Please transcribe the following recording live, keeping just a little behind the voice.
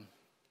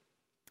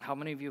How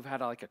many of you have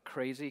had like a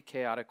crazy,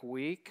 chaotic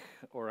week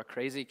or a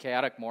crazy,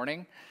 chaotic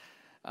morning?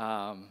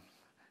 Yeah,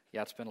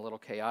 it's been a little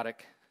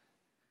chaotic,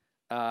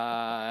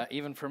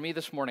 even for me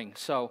this morning.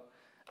 So,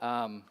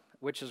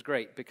 which is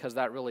great because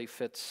that really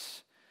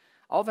fits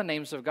all the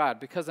names of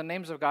God. Because the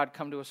names of God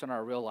come to us in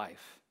our real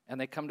life,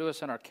 and they come to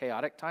us in our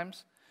chaotic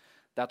times.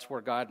 That's where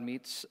God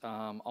meets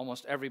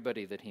almost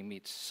everybody that he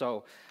meets.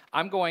 So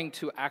I'm going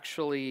to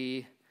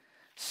actually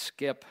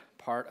skip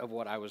part of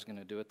what I was going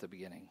to do at the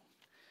beginning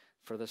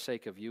for the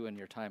sake of you and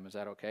your time. Is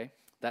that okay?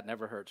 That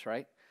never hurts,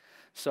 right?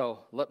 So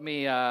let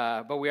me,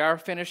 but we are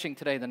finishing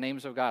today the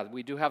names of God.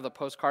 We do have the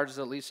postcards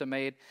that Lisa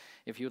made.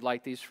 If you'd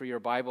like these for your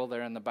Bible,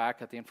 they're in the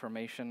back at the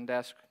information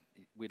desk.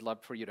 We'd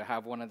love for you to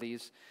have one of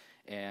these.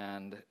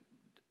 And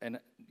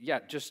yeah,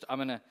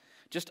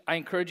 I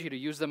encourage you to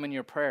use them in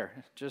your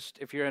prayer. Just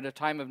if you're in a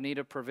time of need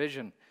of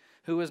provision,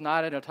 who is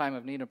not in a time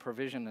of need of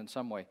provision in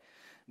some way?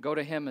 Go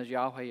to him as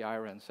Yahweh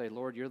Yireh and say,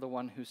 Lord, you're the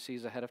one who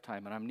sees ahead of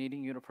time, and I'm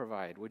needing you to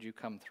provide. Would you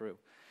come through?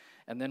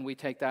 And then we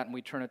take that and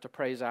we turn it to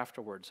praise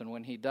afterwards. And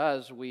when he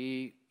does,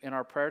 we, in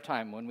our prayer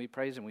time, when we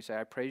praise him, we say,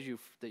 I praise you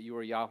that you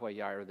are Yahweh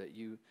Yireh,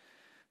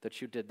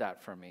 that you did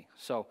that for me.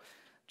 So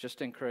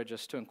just encourage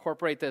us to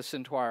incorporate this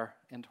into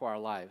our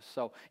lives.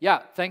 So yeah,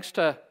 thanks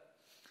to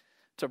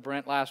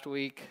Brent last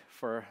week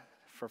for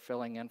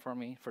filling in for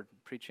me, for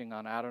preaching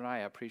on Adonai. I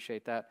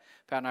appreciate that.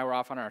 Pat and I were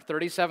off on our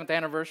 37th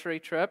anniversary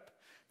trip.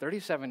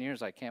 37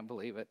 years, I can't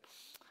believe it.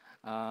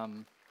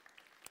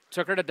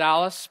 Took her to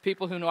Dallas.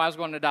 People who knew I was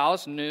going to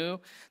Dallas knew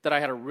that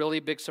I had a really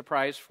big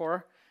surprise for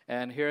her,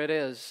 and here it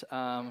is.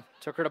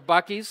 Took her to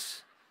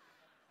Buc-ee's.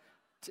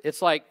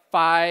 It's like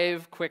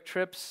 5 quick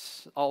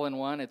trips all in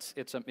one.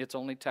 It's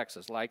only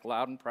Texas, like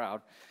loud and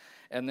proud.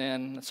 And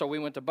then, so we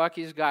went to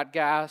Buc-ee's, got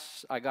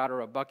gas. I got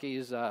her a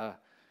Buc-ee's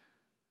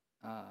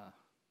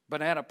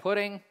banana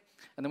pudding,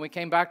 and then we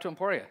came back to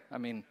Emporia. I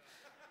mean,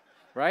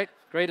 right?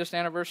 Greatest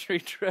anniversary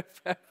trip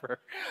ever.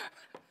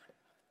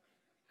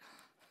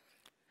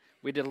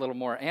 We did a little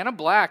more. Anna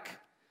Black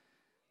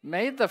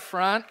made the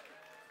front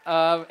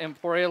of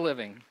Emporia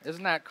Living.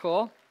 Isn't that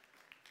cool?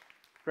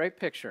 Great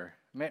picture.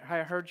 I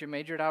heard you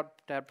made your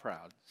dad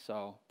proud,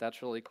 so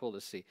that's really cool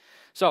to see.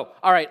 So,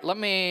 all right, let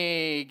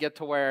me get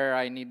to where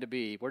I need to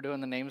be. We're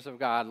doing the names of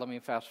God. Let me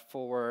fast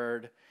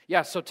forward.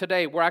 Yeah, so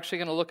today we're actually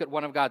going to look at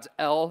one of God's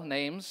El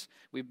names.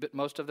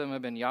 Most of them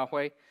have been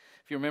Yahweh.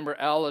 If you remember,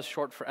 El is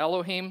short for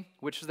Elohim,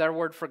 which is their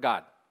word for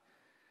God.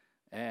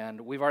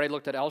 And we've already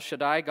looked at El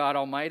Shaddai, God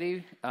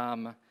Almighty,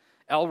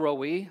 El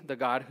Roi, the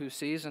God who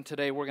sees, and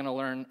today we're going to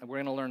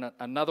learn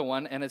another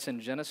one, and it's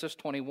in Genesis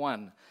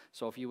 21.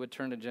 So if you would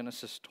turn to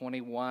Genesis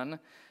 21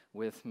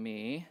 with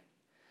me.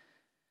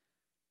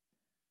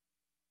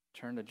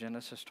 Turn to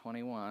Genesis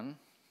 21.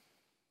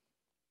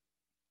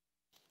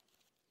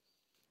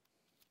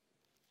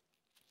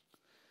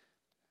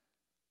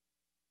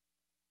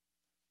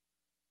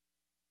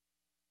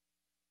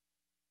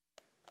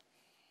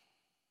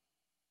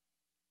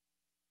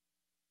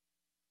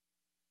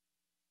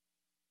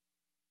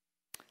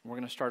 We're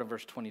going to start at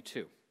verse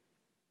 22.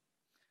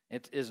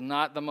 It is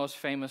not the most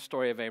famous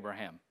story of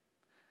Abraham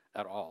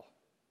at all.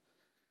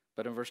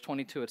 But in verse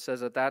 22, it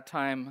says, at that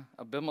time,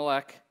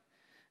 Abimelech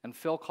and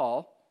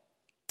Phicol,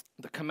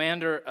 the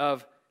commander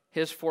of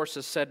his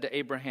forces, said to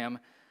Abraham,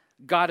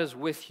 God is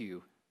with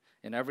you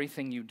in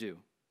everything you do.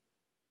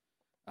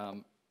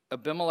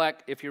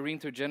 Abimelech, if you're reading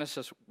through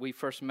Genesis,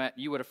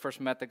 you would have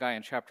first met the guy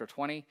in chapter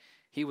 20.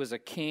 He was a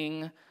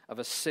king of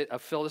a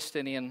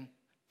Philistinian,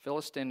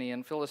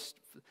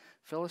 right?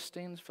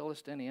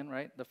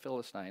 The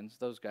Philistines,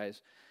 those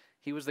guys.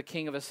 He was the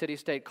king of a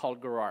city-state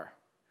called Gerar.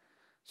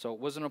 So it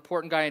was an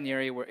important guy in the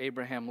area where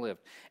Abraham lived.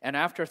 And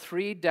after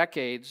 3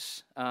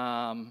 decades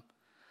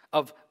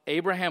of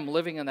Abraham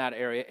living in that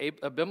area,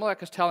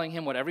 Abimelech is telling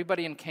him what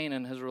everybody in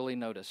Canaan has really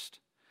noticed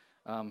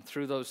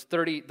through those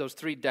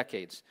 3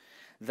 decades,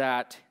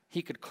 that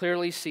he could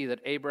clearly see that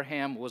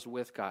Abraham was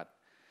with God,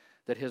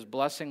 that his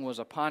blessing was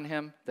upon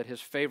him, that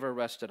his favor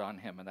rested on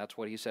him. And that's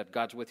what he said,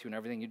 God's with you in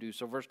everything you do.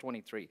 So verse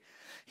 23,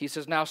 he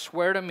says, now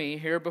swear to me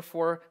here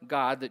before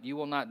God that you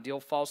will not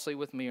deal falsely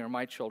with me or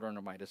my children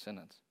or my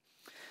descendants.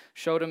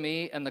 Show to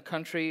me and the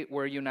country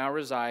where you now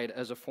reside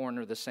as a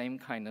foreigner the same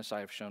kindness I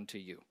have shown to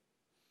you.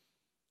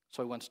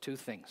 So he wants 2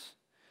 things.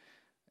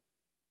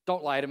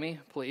 Don't lie to me,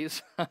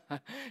 please.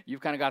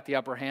 You've kind of got the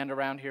upper hand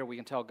around here. We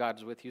can tell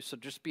God's with you. So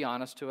just be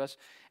honest to us.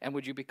 And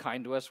would you be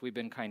kind to us? We've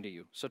been kind to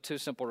you. So 2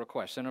 simple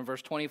requests. And in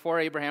verse 24,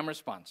 Abraham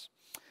responds.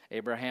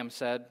 Abraham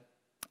said,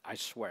 I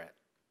swear it.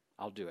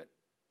 I'll do it.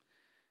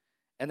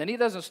 And then he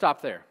doesn't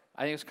stop there.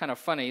 I think it's kind of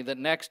funny that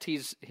next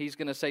he's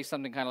going to say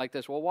something kind of like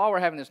this. Well, while we're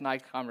having this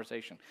nice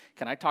conversation,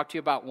 can I talk to you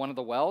about one of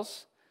the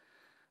wells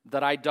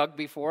that I dug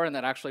before and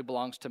that actually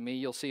belongs to me?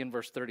 You'll see in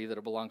verse 30 that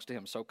it belongs to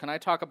him. So can I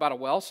talk about a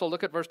well? So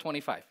look at verse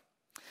 25.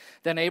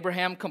 Then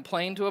Abraham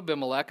complained to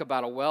Abimelech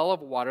about a well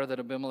of water that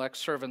Abimelech's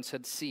servants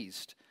had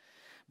seized.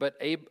 But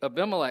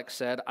Abimelech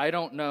said, I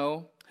don't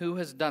know who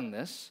has done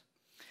this.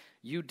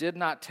 You did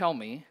not tell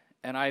me,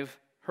 and I've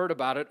heard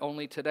about it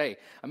only today.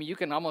 I mean, you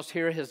can almost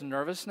hear his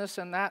nervousness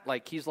in that.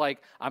 Like, he's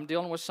like, I'm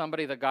dealing with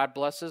somebody that God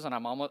blesses, and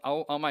I'm almost,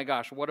 oh my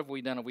gosh, what have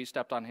we done? Have we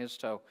stepped on his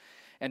toe?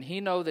 And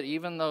he knows that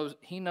even though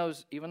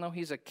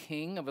he's a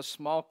king of a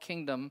small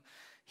kingdom,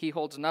 he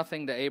holds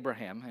nothing to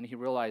Abraham, and he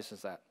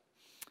realizes that.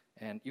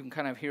 And you can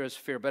kind of hear his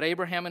fear. But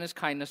Abraham in his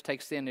kindness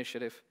takes the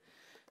initiative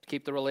to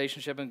keep the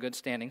relationship in good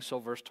standing. So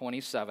verse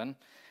 27,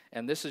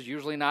 and this is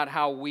usually not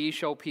how we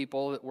show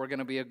people that we're going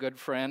to be a good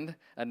friend,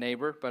 a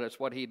neighbor, but it's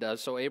what he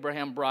does. So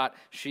Abraham brought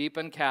sheep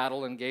and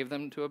cattle and gave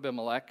them to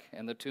Abimelech,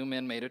 and the two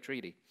men made a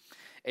treaty.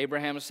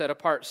 Abraham set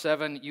apart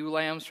 7 ewe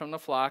lambs from the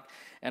flock,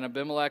 and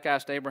Abimelech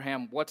asked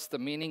Abraham, what's the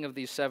meaning of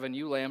these 7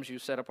 ewe lambs you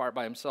set apart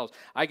by themselves?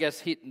 I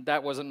guess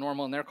that wasn't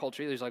normal in their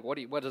culture. He's like, what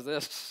is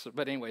this?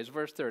 But anyways,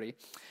 verse 30,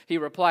 he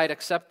replied,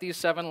 accept these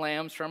 7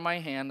 lambs from my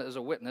hand as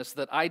a witness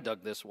that I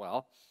dug this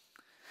well.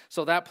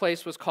 So that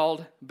place was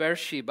called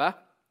Beersheba.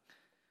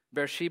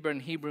 Beersheba in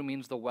Hebrew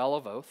means the well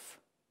of oath.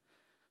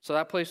 So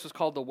that place was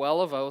called the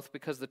well of oath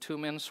because the 2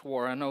 men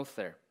swore an oath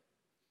there.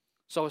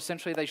 So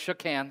essentially they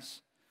shook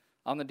hands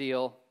on the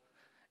deal,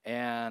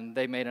 and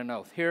they made an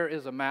oath. Here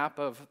is a map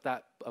of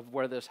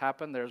where this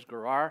happened. There's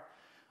Gerar.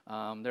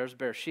 There's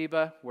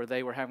Beersheba, where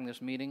they were having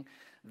this meeting.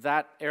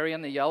 That area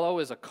in the yellow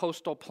is a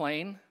coastal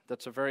plain.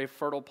 That's a very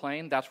fertile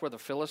plain. That's where the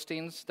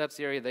Philistines, that's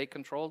the area they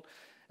controlled.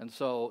 And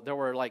so there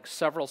were like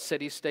several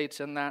city-states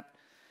in that.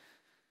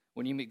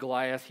 When you meet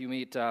Goliath, you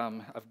meet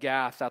of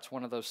Gath. That's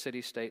one of those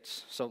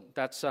city-states. So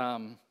that's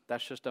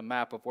just a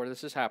map of where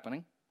this is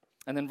happening.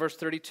 And then verse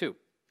 32.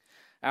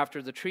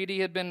 After the treaty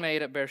had been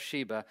made at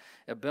Beersheba,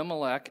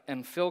 Abimelech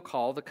and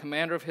Phicol, the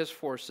commander of his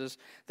forces,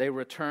 they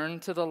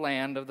returned to the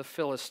land of the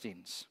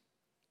Philistines.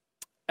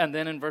 And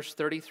then in verse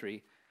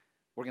 33,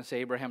 we're going to say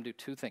Abraham do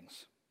 2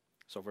 things.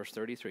 So verse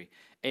 33,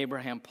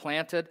 Abraham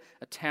planted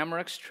a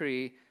tamarisk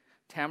tree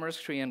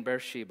in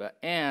Beersheba,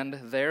 and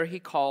there he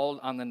called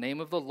on the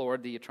name of the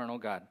Lord, the eternal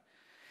God.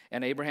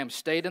 And Abraham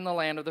stayed in the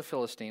land of the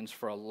Philistines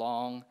for a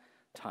long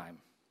time.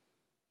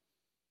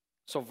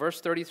 So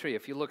verse 33,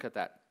 if you look at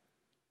that,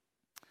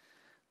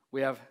 we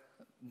have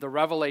the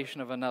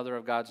revelation of another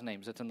of God's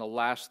names. It's in the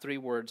last 3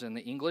 words in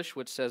the English,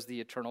 which says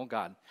the eternal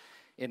God.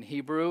 In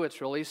Hebrew,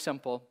 it's really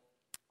simple.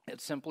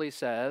 It simply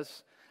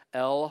says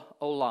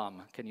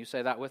El-Olam. Can you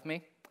say that with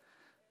me?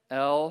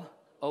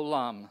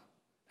 El-Olam.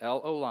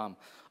 El-Olam.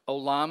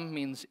 Olam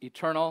means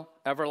eternal,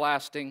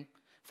 everlasting,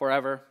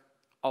 forever,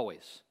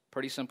 always.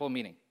 Pretty simple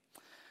meaning.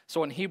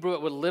 So in Hebrew,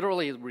 it would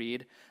literally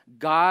read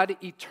God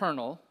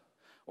eternal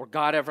or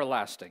God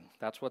everlasting.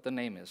 That's what the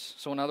name is.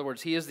 So in other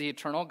words, he is the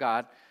eternal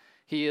God.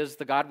 He is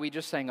the God we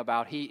just sang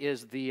about. He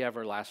is the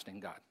everlasting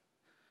God.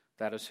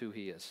 That is who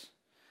he is.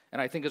 And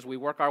I think as we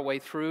work our way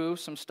through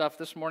some stuff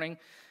this morning,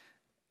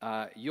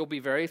 you'll be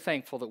very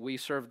thankful that we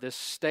serve this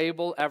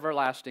stable,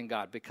 everlasting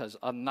God, because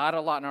not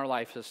a lot in our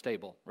life is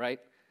stable, right?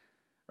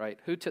 Right?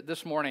 Who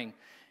this morning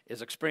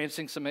is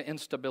experiencing some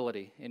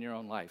instability in your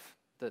own life?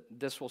 That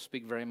this will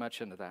speak very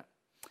much into that.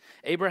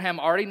 Abraham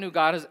already knew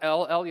God as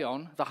El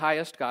Elyon, the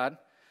highest God.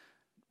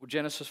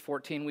 Genesis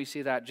 14, we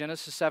see that.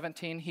 Genesis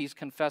 17, he's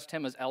confessed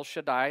him as El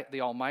Shaddai,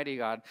 the Almighty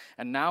God.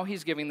 And now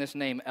he's giving this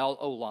name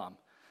El-Olam,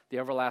 the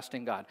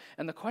everlasting God.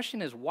 And the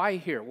question is, why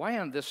here? Why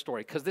on this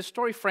story? Because this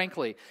story,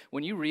 frankly,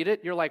 when you read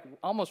it, you're like,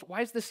 almost,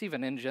 why is this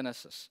even in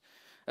Genesis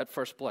at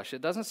first blush?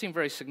 It doesn't seem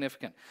very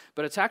significant,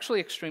 but it's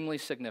actually extremely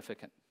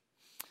significant.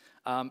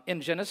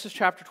 In Genesis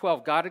chapter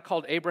 12, God had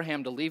called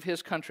Abraham to leave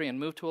his country and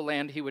move to a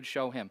land he would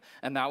show him.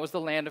 And that was the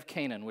land of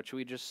Canaan, which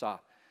we just saw.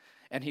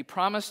 And he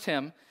promised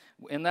him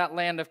in that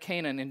land of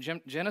Canaan, in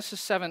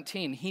Genesis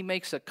 17, he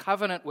makes a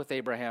covenant with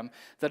Abraham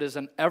that is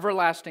an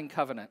everlasting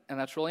covenant. And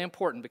that's really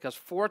important because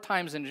 4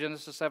 times in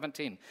Genesis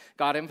 17,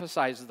 God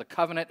emphasizes the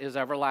covenant is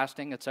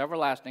everlasting, it's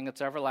everlasting,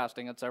 it's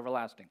everlasting, it's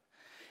everlasting.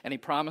 And he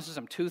promises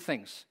him 2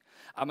 things.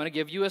 I'm going to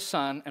give you a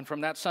son, and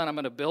from that son I'm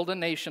going to build a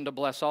nation to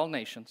bless all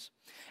nations.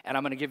 And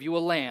I'm going to give you a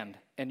land,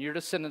 and your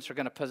descendants are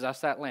going to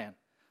possess that land.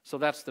 So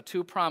that's the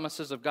 2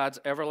 promises of God's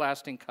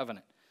everlasting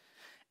covenant.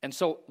 And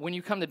so when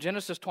you come to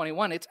Genesis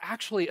 21, it's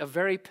actually a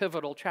very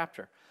pivotal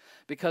chapter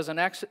because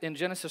in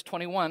Genesis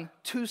 21,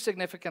 2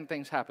 significant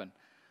things happen.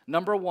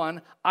 Number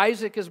 1,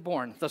 Isaac is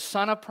born, the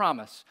son of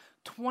promise.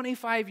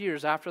 25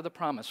 years after the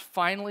promise,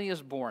 finally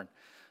is born.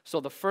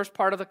 So the first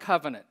part of the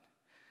covenant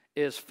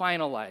is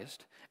finalized.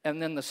 And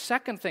then the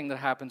second thing that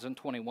happens in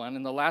 21,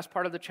 in the last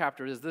part of the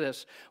chapter, is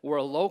this, where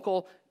a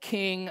local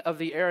king of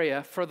the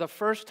area, for the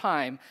first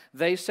time,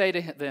 they say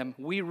to them,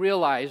 we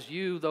realize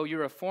you, though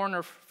you're a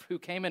foreigner who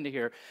came into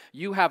here,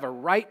 you have a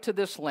right to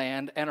this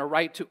land and a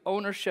right to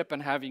ownership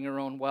and having your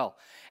own well.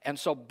 And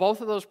so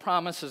both of those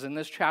promises in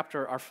this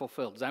chapter are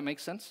fulfilled. Does that make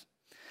sense?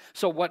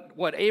 So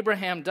what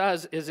Abraham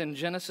does is in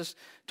Genesis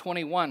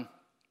 21,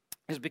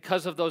 is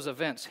because of those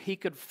events, he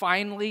could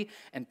finally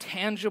and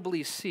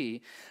tangibly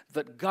see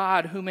that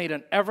God, who made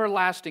an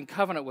everlasting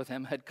covenant with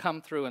him, had come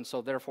through, and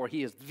so therefore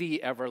he is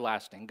the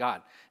everlasting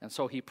God. And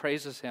so he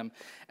praises him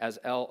as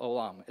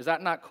El-Olam. Is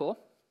that not cool?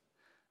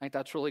 I think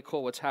that's really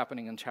cool what's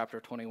happening in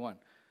chapter 21.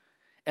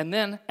 And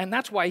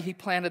that's why he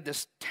planted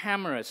this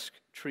tamarisk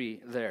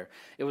tree there.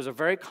 It was a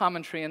very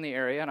common tree in the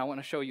area, and I want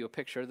to show you a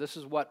picture. This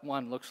is what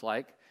one looks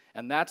like,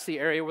 and that's the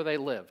area where they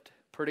lived.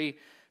 Pretty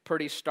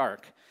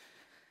stark.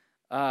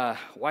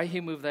 Why he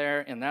moved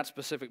there in that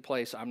specific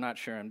place, I'm not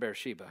sure, in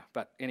Beersheba.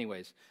 But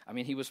anyways, I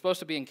mean, he was supposed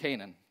to be in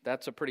Canaan.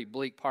 That's a pretty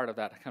bleak part of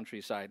that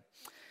countryside.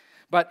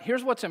 But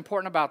here's what's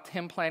important about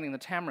him planting the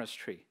tamarisk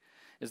tree,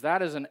 is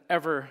that is an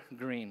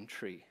evergreen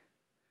tree.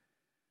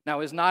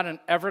 Now, is not an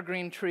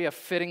evergreen tree a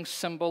fitting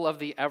symbol of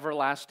the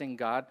everlasting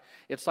God?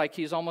 It's like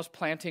he's almost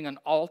planting an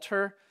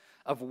altar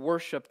of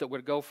worship that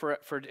would go for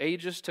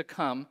ages to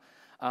come,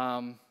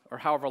 or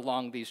however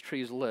long these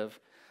trees live,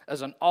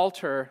 as an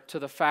altar to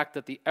the fact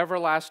that the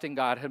everlasting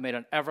God had made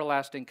an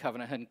everlasting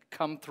covenant, had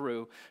come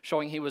through,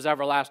 showing he was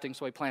everlasting,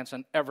 so he plants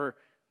an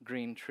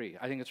evergreen tree.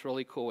 I think it's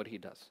really cool what he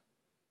does.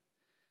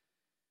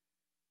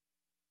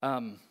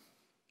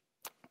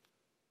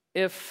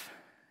 If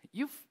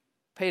you've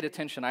paid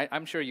attention,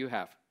 I'm sure you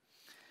have,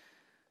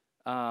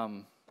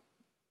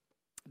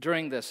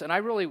 during this,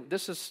 and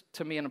this is,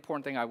 to me, an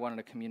important thing I wanted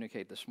to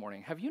communicate this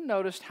morning. Have you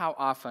noticed how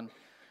often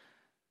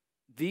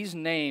these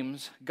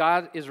names,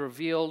 God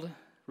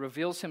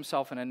reveals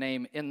himself in a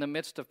name in the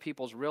midst of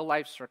people's real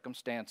life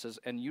circumstances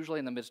and usually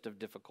in the midst of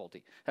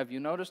difficulty? Have you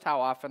noticed how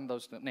often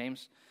those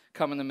names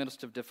come in the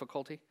midst of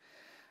difficulty?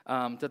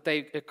 That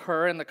they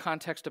occur in the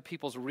context of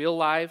people's real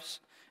lives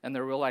and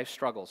their real life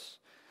struggles.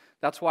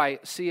 That's why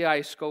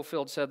C.I.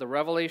 Scofield said the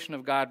revelation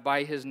of God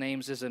by his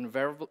names is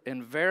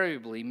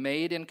invariably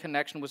made in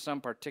connection with some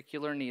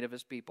particular need of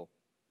his people.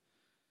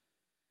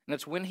 And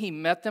it's when he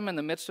met them in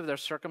the midst of their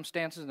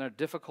circumstances and their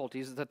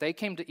difficulties that they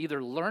came to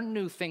either learn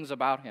new things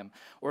about him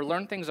or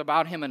learn things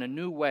about him in a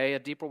new way, a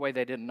deeper way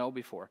they didn't know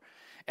before.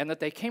 And that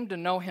they came to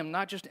know him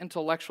not just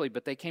intellectually,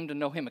 but they came to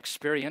know him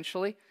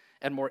experientially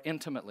and more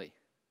intimately.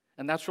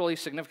 And that's really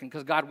significant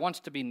because God wants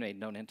to be made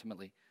known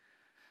intimately.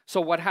 So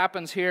what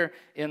happens here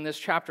in this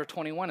chapter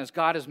 21 is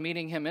God is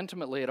meeting him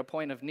intimately at a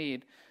point of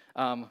need.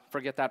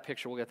 Forget that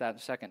picture, we'll get that in a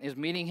second. Is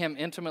meeting him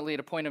intimately at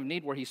a point of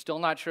need where he's still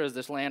not sure, is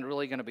this land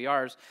really going to be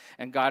ours?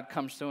 And God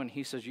comes through and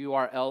he says, you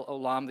are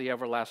El-Olam, the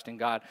everlasting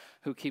God,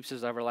 who keeps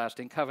his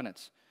everlasting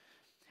covenants.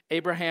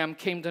 Abraham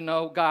came to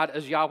know God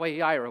as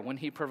Yahweh-Yireh when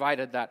he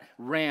provided that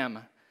ram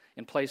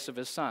in place of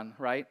his son,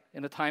 right?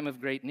 In a time of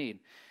great need.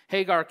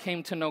 Hagar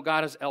came to know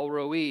God as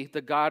El-Roi,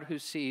 the God who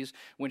sees,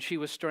 when she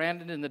was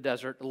stranded in the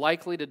desert,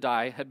 likely to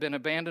die, had been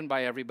abandoned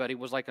by everybody,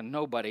 was like a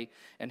nobody,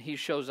 and he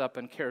shows up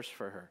and cares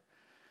for her.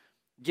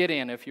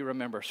 Gideon, if you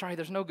remember. Sorry,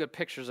 there's no good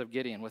pictures of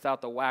Gideon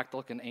without the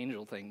whacked-looking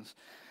angel things.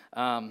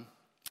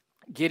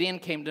 Gideon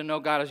came to know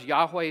God as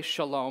Yahweh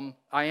Shalom,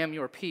 I am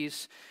your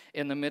peace,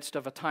 in the midst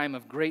of a time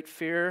of great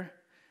fear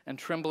and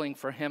trembling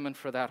for him and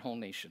for that whole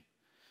nation.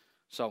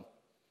 So,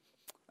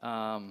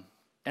 and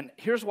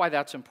here's why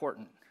that's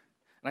important.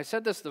 And I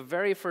said this the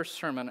very first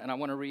sermon, and I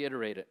want to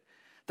reiterate it,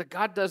 that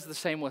God does the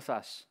same with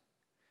us.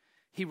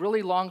 He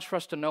really longs for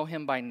us to know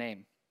him by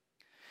name.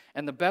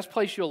 And the best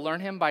place you'll learn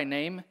him by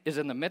name is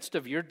in the midst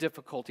of your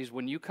difficulties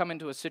when you come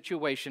into a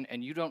situation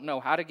and you don't know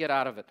how to get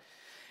out of it.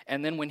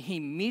 And then when he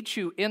meets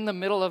you in the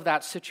middle of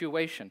that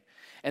situation,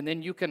 and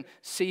then you can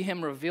see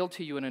him revealed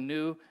to you in a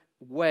new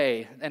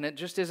way, and it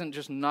just isn't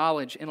just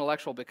knowledge,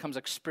 intellectual, it becomes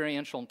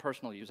experiential and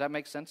personal use. Does that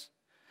make sense?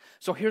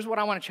 So here's what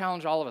I want to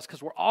challenge all of us,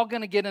 because we're all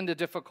going to get into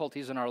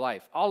difficulties in our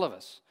life, all of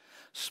us.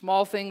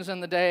 Small things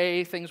in the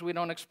day, things we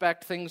don't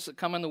expect, things that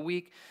come in the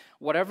week,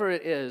 whatever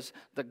it is,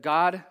 that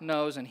God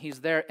knows and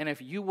he's there. And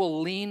if you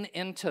will lean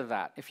into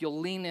that,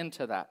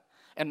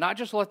 and not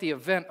just let the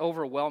event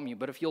overwhelm you,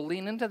 but if you'll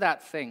lean into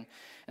that thing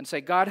and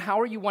say, God,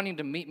 how are you wanting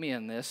to meet me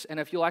in this?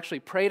 And if you'll actually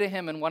pray to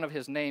him in one of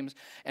his names,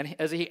 and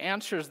as he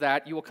answers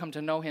that, you will come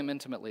to know him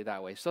intimately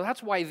that way. So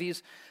that's why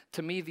these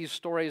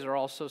stories are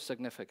all so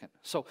significant.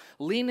 So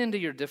lean into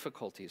your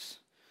difficulties.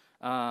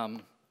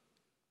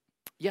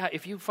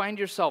 If you find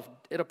yourself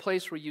at a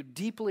place where you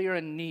deeply are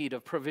in need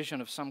of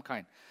provision of some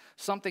kind,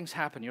 something's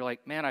happened, you're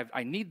like, man,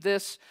 I need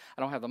this,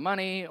 I don't have the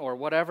money, or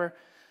whatever.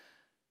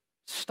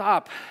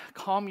 Stop,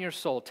 calm your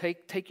soul,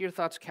 take your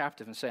thoughts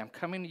captive and say, I'm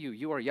coming to you.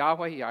 You are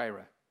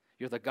Yahweh-Yireh.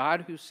 You're the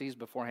God who sees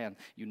beforehand.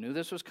 You knew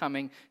this was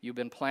coming. You've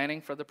been planning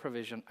for the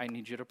provision. I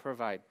need you to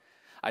provide.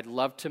 I'd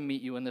love to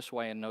meet you in this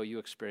way and know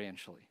you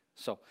experientially.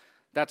 So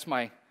that's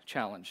my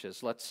challenge,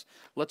 is let's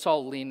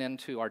all lean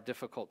into our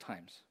difficult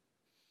times.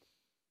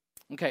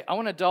 Okay, I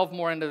want to delve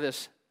more into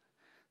this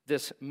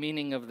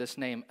meaning of this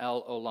name,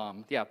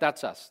 El-Olam. Yeah,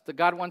 that's us. The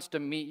God wants to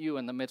meet you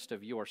in the midst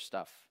of your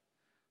stuff,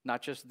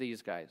 not just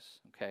these guys,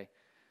 okay?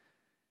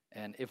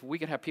 And if we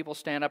could have people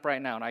stand up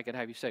right now and I could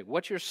have you say,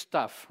 what's your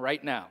stuff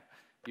right now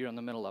you're in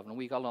the middle of? And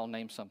we all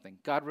name something.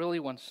 God really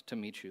wants to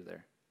meet you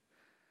there.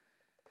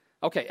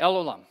 Okay,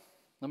 El-Olam.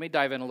 Let me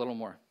dive in a little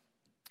more,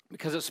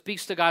 because it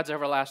speaks to God's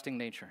everlasting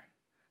nature,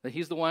 that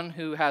he's the one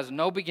who has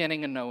no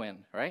beginning and no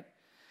end, right?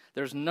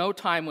 There's no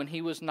time when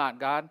he was not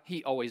God.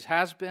 He always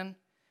has been.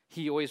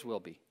 He always will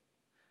be.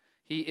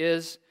 He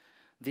is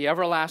the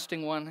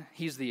everlasting one.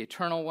 He's the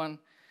eternal one.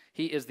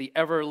 He is the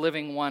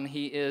ever-living one.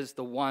 He is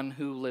the one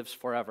who lives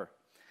forever.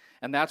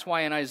 And that's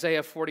why in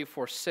Isaiah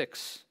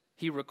 44:6,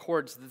 he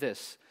records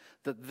this,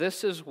 that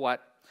this is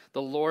what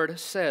the Lord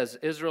says,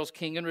 Israel's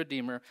King and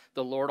Redeemer,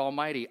 the Lord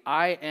Almighty.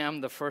 I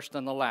am the first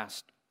and the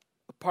last.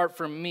 Apart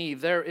from me,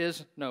 there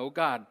is no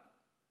God.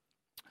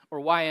 Or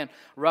why in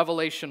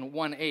Revelation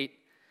 1:8,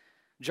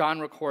 John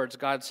records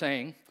God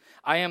saying,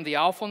 I am the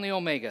Alpha and the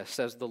Omega,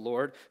 says the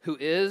Lord, who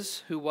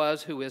is, who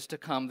was, who is to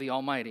come, the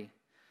Almighty.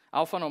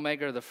 Alpha and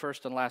Omega are the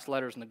first and last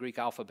letters in the Greek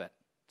alphabet.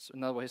 It's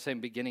another way of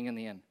saying beginning and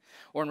the end.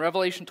 Or in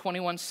Revelation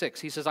 21:6,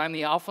 he says, I'm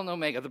the Alpha and the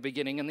Omega, the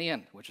beginning and the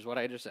end, which is what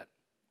I just said.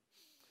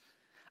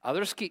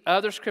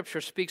 Other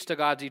scripture speaks to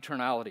God's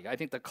eternality. I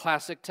think the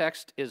classic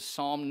text is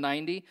Psalm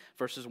 90,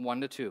 verses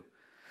 1-2.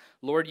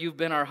 Lord, you've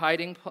been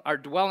our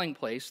dwelling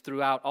place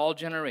throughout all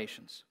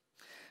generations.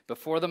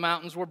 Before the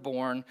mountains were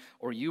born,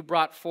 or you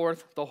brought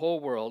forth the whole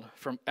world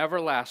from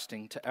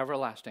everlasting to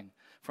everlasting.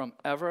 From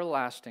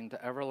everlasting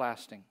to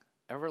everlasting.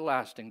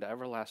 Everlasting to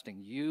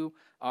everlasting. You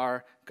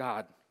are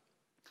God.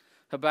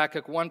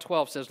 Habakkuk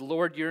 1:12 says,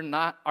 Lord,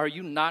 are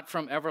you not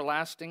from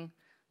everlasting?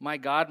 My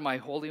God, my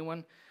Holy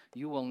One,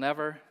 you will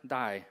never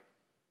die.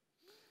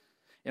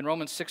 In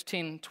Romans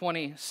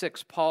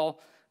 16:26,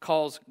 Paul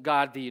calls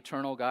God the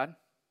eternal God.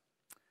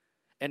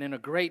 And in a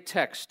great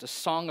text, a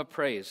song of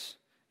praise,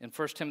 in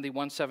 1 Timothy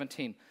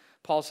 1:17,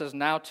 Paul says,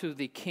 now to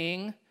the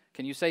King,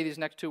 can you say these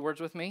next two words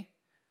with me?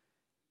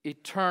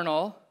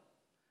 Eternal,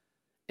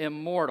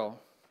 immortal,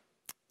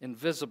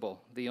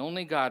 invisible, the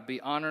only God, be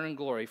honor and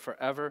glory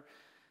forever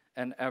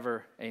and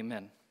ever.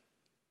 Amen.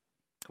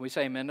 Can we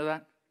say amen to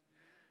that?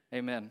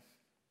 Amen.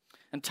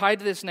 And tied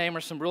to this name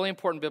are some really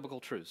important biblical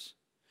truths.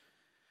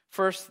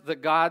 First,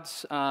 that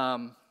God's, let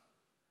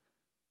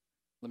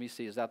me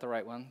see, is that the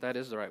right one? That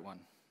is the right one.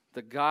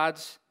 That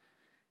God's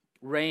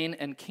reign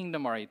and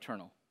kingdom are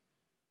eternal.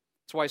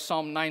 That's why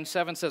Psalm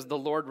 9:7 says, the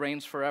Lord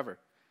reigns forever.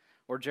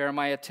 Or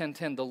Jeremiah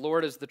 10:10, the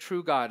Lord is the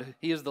true God.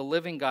 He is the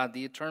living God,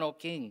 the eternal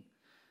King.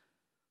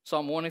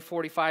 Psalm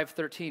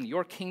 145:13,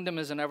 your kingdom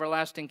is an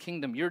everlasting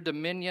kingdom. Your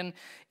dominion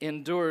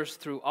endures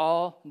through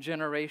all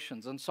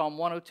generations. And Psalm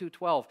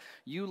 102:12,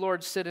 you,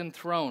 Lord, sit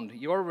enthroned.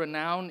 Your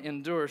renown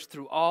endures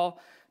through all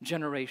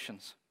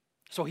generations.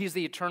 So he's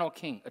the eternal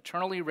King,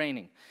 eternally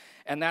reigning.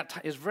 And that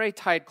is very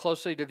tied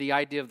closely to the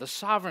idea of the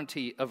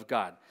sovereignty of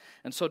God.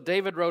 And so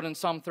David wrote in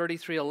Psalm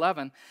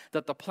 33:11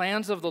 that the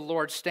plans of the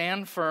Lord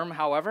stand firm,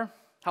 however,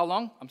 how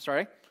long?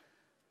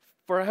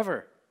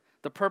 Forever.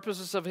 The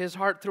purposes of his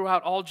heart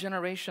throughout all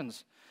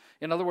generations.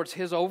 In other words,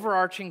 his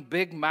overarching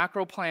big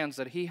macro plans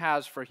that he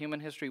has for human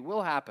history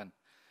will happen.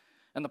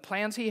 And the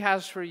plans he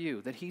has for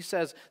you, that he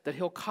says that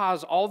he'll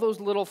cause all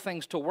those little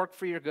things to work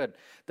for your good,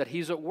 that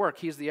he's at work,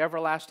 he's the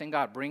everlasting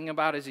God, bringing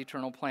about his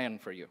eternal plan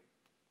for you.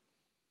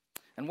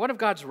 And what of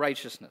God's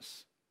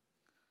righteousness?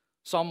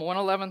 Psalm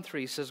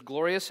 111:3 says,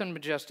 glorious and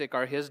majestic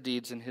are his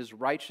deeds, and his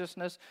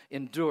righteousness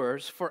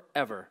endures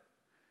forever.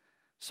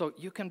 So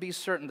you can be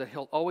certain that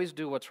he'll always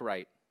do what's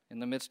right in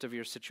the midst of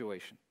your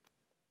situation.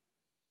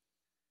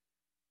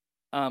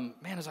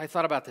 As I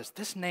thought about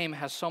this name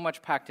has so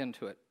much packed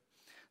into it.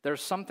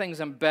 There's some things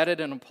embedded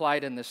and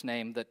applied in this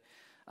name that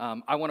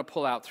I want to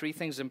pull out, three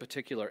things in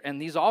particular.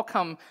 And these all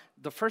come,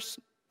 the first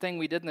thing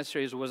we did in this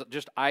series was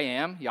just I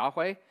am,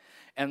 Yahweh.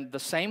 And the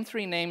same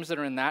three names that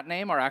are in that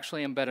name are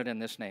actually embedded in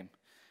this name.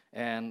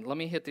 And let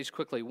me hit these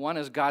quickly. One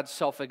is God's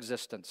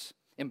self-existence.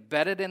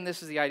 Embedded in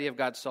this is the idea of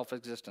God's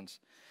self-existence,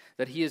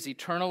 that he is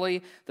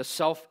eternally the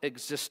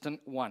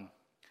self-existent one.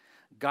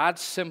 God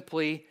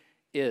simply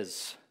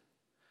is.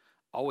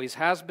 Always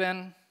has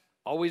been,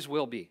 always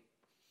will be.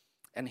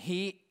 And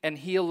he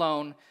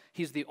alone,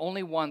 he's the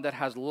only one that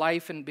has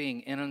life and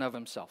being in and of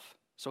himself.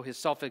 So his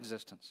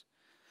self-existence.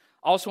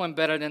 Also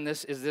embedded in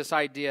this is this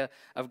idea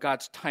of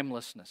God's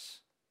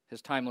timelessness,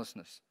 his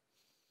timelessness.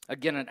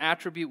 Again, an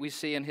attribute we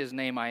see in his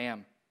name, I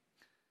am.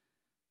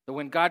 That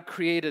when God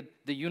created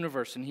the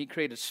universe and he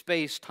created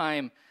space,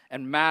 time,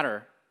 and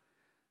matter,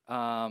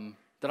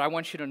 that I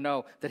want you to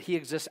know that he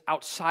exists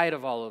outside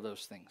of all of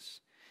those things.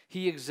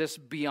 He exists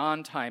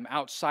beyond time,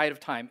 outside of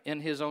time, in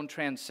his own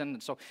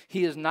transcendence. So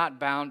he is not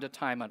bound to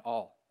time at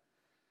all.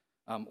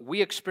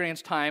 We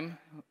experience time.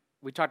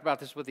 We talked about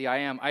this with the I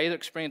am. I either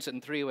experience it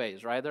in three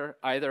ways, right?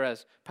 Either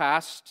as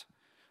past,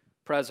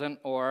 present,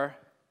 or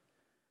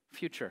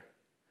future.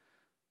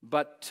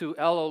 But to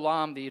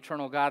El-Olam, the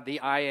eternal God, the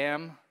I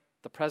am,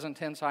 the present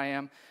tense I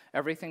am,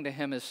 everything to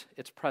him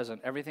it's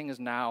present. Everything is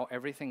now.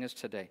 Everything is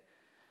today.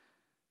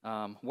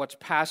 What's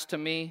past to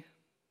me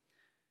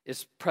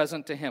is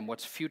present to him.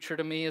 What's future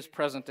to me is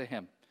present to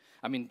him.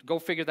 Go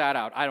figure that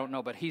out. I don't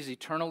know, but he's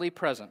eternally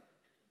present.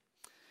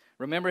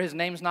 Remember, his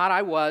name's not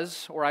I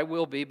was or I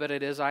will be, but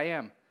it is I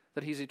am,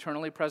 that he's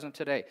eternally present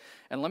today.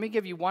 And let me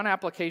give you one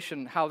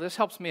application, how this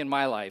helps me in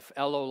my life,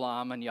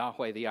 El-Olam and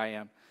Yahweh, the I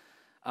am.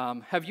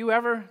 Have you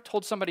ever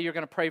told somebody you're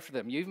going to pray for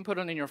them? You even put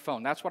it in your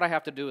phone. That's what I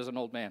have to do as an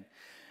old man.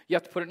 You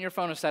have to put it in your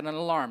phone and set an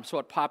alarm so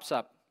it pops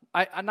up.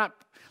 I'm not,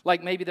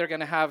 like maybe they're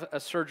going to have a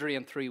surgery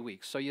in 3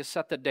 weeks, so you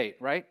set the date,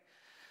 right?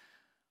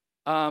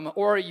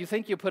 Or you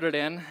think you put it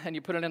in, and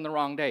you put it in the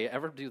wrong day.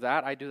 Ever do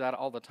that? I do that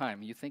all the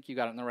time. You think you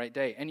got it in the right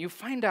day, and you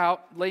find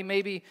out,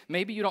 maybe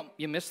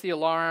you miss the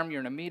alarm, you're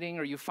in a meeting,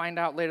 or you find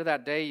out later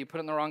that day, you put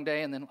it in the wrong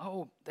day, and then,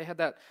 they had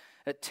that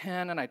at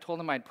 10, and I told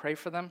them I'd pray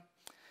for them.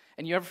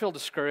 And you ever feel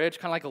discouraged,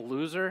 kind of like a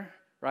loser,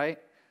 right?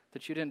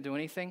 That you didn't do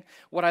anything?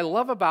 What I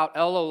love about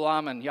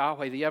El-Olam and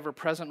Yahweh, the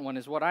ever-present one,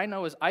 is what I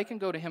know is I can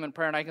go to him in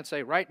prayer, and I can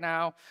say, right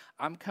now,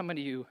 I'm coming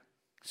to you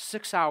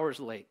 6 hours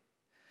late.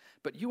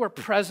 But you are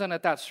present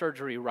at that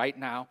surgery right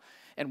now,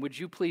 and would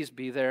you please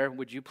be there?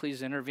 Would you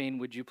please intervene?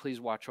 Would you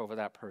please watch over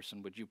that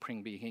person? Would you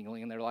bring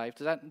healing in their life?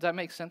 Does that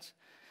make sense?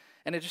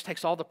 And it just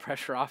takes all the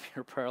pressure off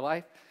your prayer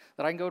life,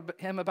 that I can go to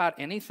him about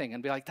anything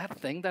and be like, that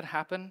thing that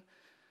happened,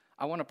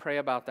 I want to pray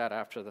about that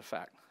after the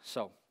fact.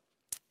 So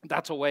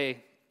that's a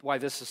way why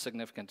this is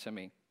significant to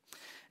me.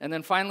 And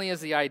then finally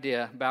is the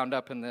idea bound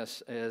up in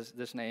this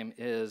name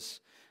is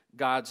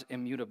God's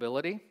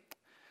immutability,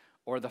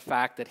 or the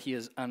fact that he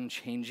is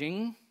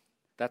unchanging.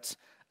 That's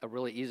a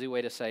really easy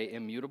way to say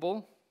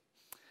immutable.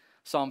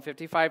 Psalm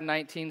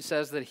 55:19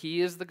 says that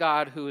he is the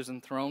God who is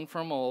enthroned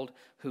from old,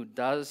 who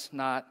does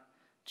not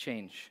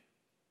change.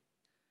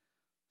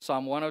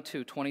 Psalm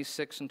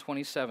 102:26 and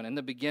 27. In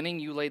the beginning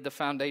you laid the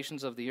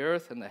foundations of the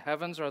earth, and the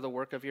heavens are the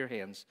work of your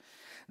hands.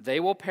 They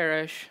will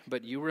perish,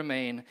 but you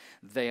remain.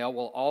 They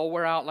will all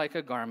wear out like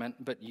a garment,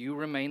 but you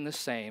remain the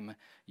same.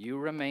 You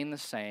remain the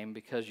same,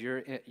 because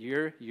your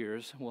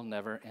years will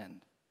never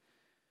end.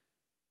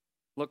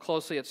 Look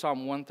closely at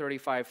Psalm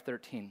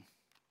 135:13.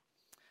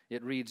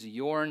 It reads,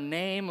 your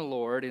name,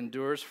 Lord,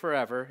 endures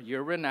forever.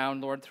 Your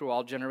renown, Lord, through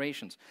all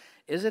generations.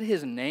 Is it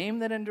his name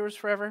that endures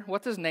forever?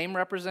 What does name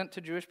represent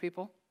to Jewish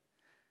people?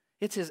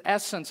 It's his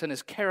essence and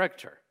his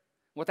character.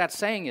 What that's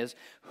saying is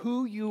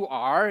who you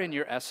are in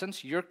your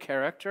essence, your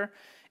character,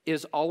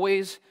 is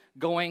always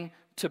going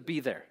to be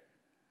there.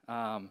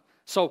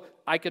 So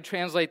I could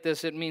translate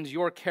this. It means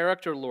your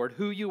character, Lord,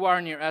 who you are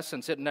in your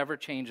essence, it never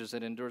changes.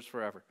 It endures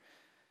forever.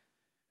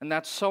 And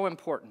that's so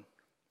important,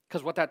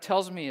 because what that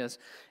tells me is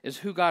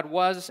who God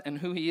was and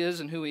who he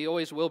is and who he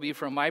always will be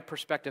from my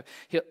perspective.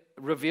 He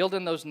revealed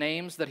in those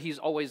names that he's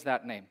always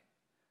that name.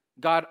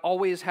 God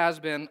always has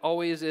been,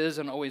 always is,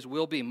 and always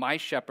will be my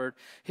shepherd.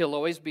 He'll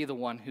always be the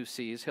one who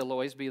sees. He'll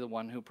always be the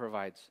one who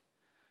provides.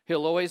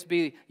 He'll always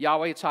be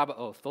Yahweh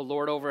Tsabaoth, the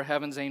Lord over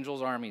heaven's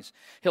angels' armies.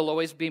 He'll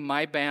always be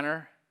my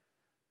banner.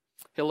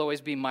 He'll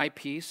always be my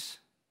peace.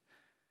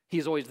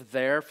 He's always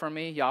there for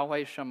me,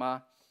 Yahweh Shema.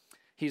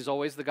 He's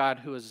always the God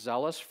who is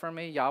zealous for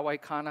me, Yahweh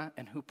Kana,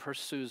 and who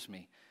pursues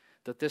me.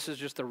 That this is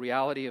just the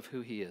reality of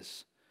who he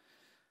is.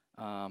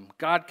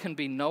 God can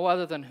be no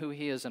other than who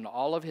he is in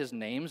all of his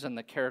names and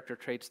the character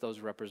traits those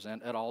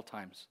represent at all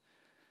times.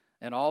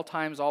 In all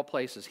times, all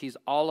places. He's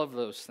all of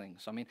those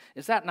things. I mean,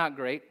 is that not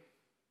great?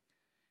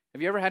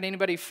 Have you ever had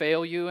anybody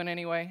fail you in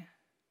any way?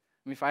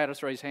 I mean, if I had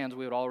us raise hands,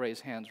 we would all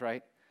raise hands,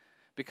 right?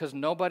 Because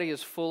nobody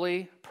is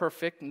fully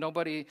perfect.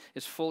 Nobody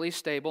is fully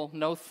stable.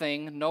 No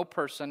thing, no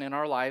person in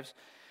our lives.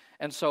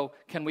 And so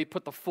can we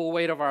put the full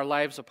weight of our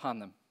lives upon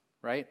them,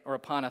 right? Or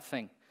upon a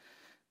thing.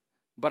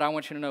 But I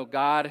want you to know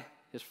God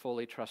is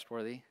fully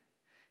trustworthy.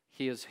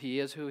 He is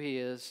who he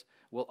is,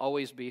 will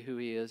always be who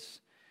he is.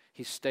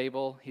 He's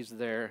stable, he's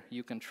there.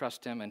 You can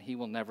trust him, and he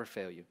will never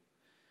fail you.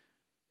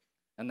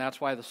 And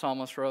that's why the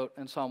psalmist wrote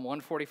in Psalm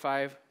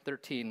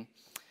 145:13,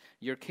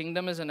 your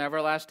kingdom is an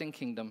everlasting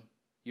kingdom.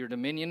 Your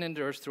dominion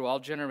endures through all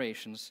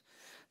generations.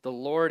 The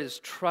Lord is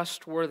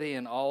trustworthy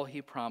in all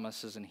he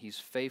promises, and he's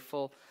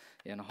faithful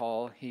in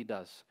all he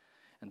does.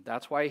 And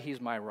that's why he's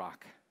my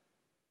rock.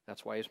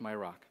 That's why he's my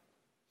rock.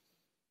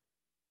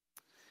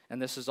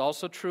 And this is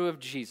also true of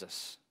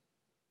Jesus.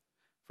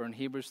 For in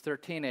Hebrews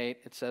 13:8,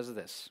 it says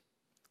this,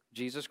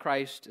 Jesus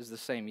Christ is the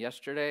same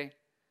yesterday,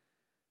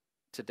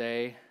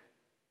 today,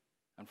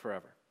 and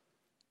forever.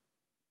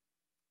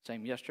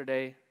 Same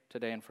yesterday,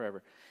 today, and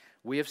forever.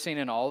 We have seen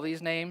in all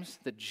these names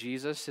that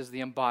Jesus is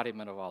the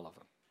embodiment of all of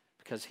them,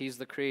 because he's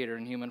the creator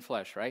in human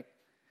flesh, right?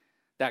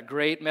 That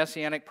great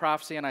messianic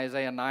prophecy in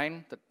Isaiah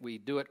 9 that we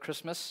do at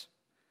Christmas.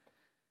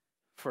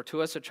 For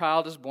to us a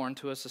child is born,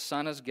 to us a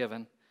son is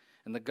given,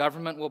 and the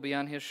government will be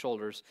on his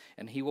shoulders,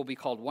 and he will be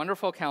called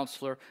Wonderful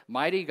Counselor,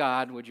 Mighty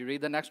God. Would you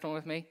read the next one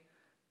with me?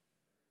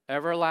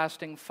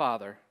 Everlasting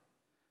Father,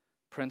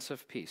 Prince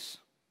of Peace.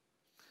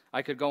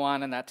 I could go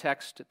on in that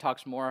text. It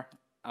talks more.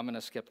 I'm going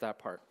to skip that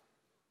part.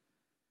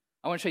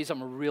 I want to show you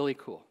something really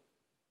cool.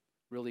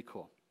 Really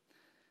cool.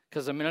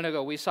 Because a minute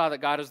ago, we saw that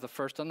God is the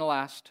first and the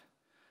last,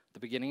 the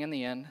beginning and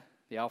the end,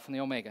 the Alpha and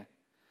the Omega.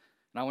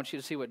 And I want you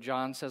to see what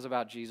John says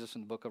about Jesus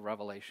in the book of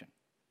Revelation.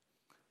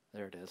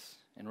 There it is.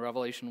 In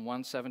Revelation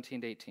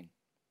 1:17-18.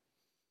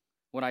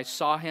 When I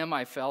saw him,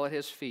 I fell at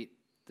his feet.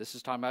 This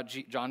is talking about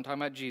John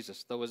talking about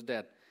Jesus, though he was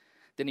dead.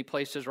 Then he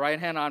placed his right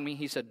hand on me.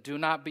 He said, do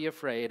not be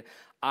afraid.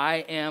 I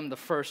am the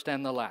first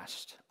and the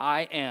last.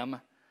 I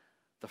am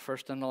the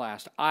first and the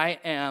last. I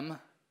am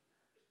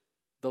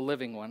the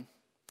living one.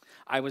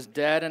 I was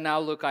dead, and now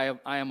look, I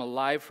am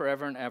alive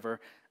forever and ever.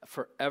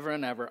 forever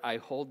and ever. I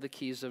hold the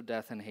keys of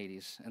death and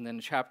Hades. And then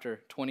chapter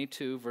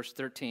 22, verse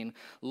 13,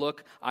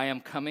 look, I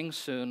am coming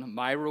soon.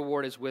 My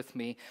reward is with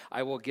me.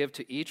 I will give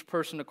to each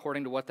person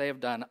according to what they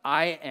have done.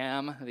 I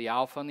am the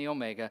Alpha and the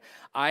Omega.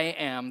 I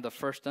am the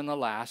first and the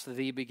last,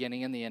 the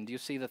beginning and the end. Do you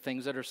see the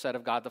things that are said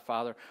of God the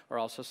Father are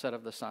also said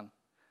of the Son?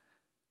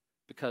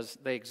 Because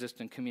they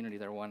exist in community.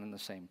 They're one and the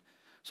same.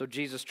 So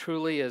Jesus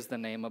truly is the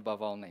name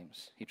above all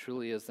names. He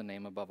truly is the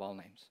name above all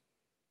names.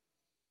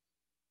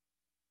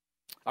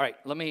 All right,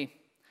 let me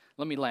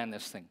land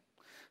this thing.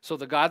 So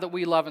the God that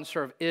we love and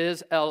serve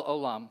is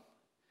El-Olam.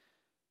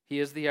 He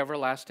is the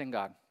everlasting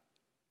God.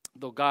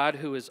 The God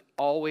who is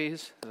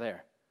always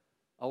there,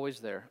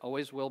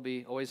 always will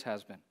be, always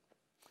has been.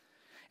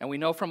 And we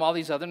know from all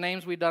these other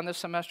names we've done this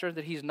semester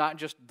that he's not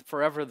just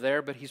forever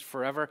there, but he's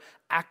forever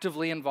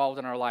actively involved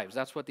in our lives.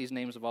 That's what these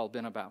names have all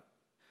been about.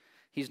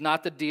 He's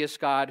not the deist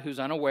God who's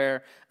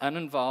unaware,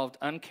 uninvolved,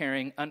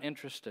 uncaring,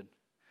 uninterested.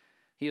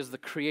 He is the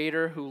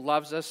creator who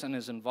loves us and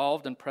is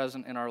involved and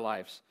present in our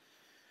lives.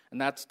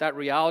 And that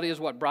reality is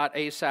what brought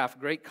Asaph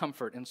great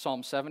comfort in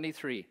Psalm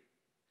 73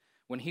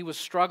 when he was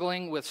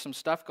struggling with some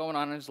stuff going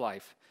on in his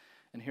life.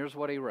 And here's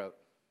what he wrote.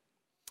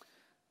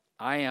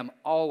 I am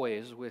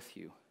always with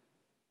you,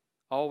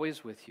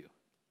 always with you.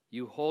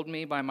 You hold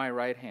me by my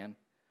right hand.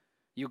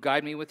 You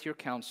guide me with your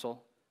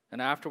counsel,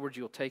 and afterwards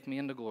you'll take me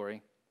into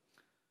glory.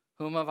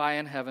 Whom have I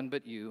in heaven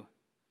but you?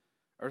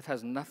 Earth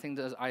has nothing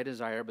that I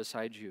desire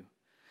besides you.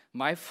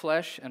 My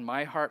flesh and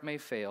my heart may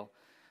fail,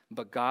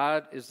 but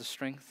God is the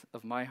strength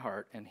of my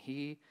heart, and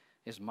he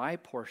is my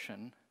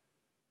portion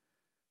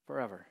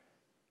forever.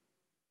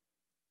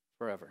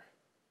 Forever.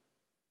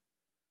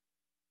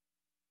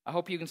 I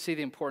hope you can see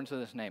the importance of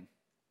this name,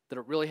 that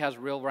it really has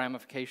real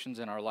ramifications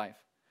in our life.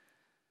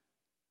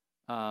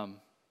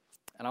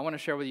 And I want to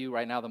share with you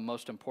right now the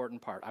most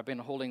important part. I've been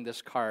holding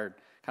this card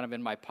kind of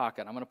in my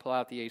pocket. I'm going to pull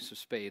out the Ace of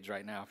Spades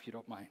right now, if you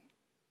don't mind.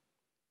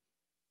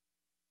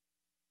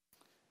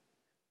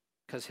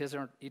 Because his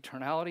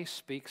eternality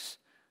speaks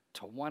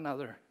to one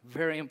other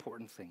very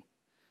important thing.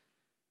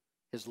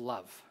 His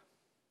love.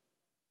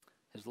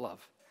 His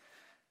love.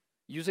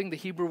 Using the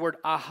Hebrew word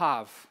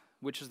ahav,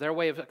 which is their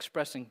way of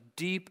expressing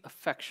deep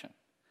affection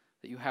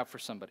that you have for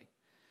somebody.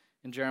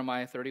 In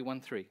Jeremiah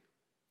 31:3,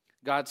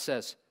 God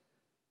says,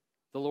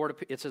 the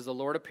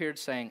Lord appeared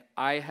saying,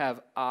 I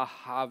have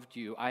ahaved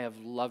you, I have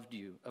loved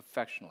you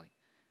affectionately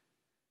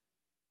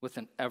with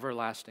an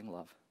everlasting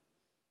love.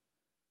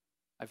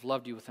 I've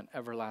loved you with an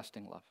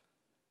everlasting love.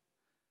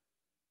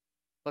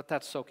 Let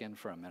that soak in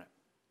for a minute.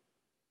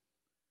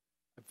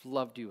 I've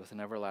loved you with an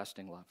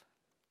everlasting love.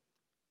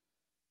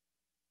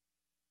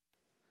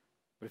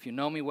 But if you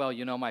know me well,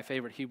 you know my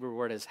favorite Hebrew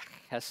word is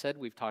hesed.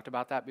 We've talked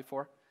about that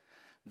before.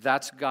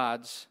 That's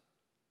God's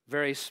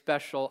very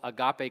special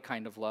agape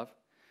kind of love.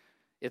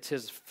 It's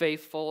his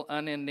faithful,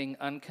 unending,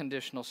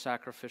 unconditional,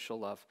 sacrificial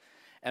love.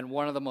 And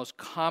one of the most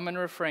common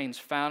refrains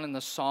found in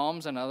the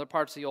Psalms and other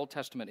parts of the Old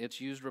Testament,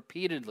 it's used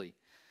repeatedly.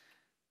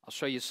 I'll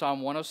show you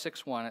Psalm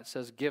 106:1. It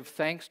says, give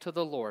thanks to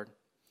the Lord,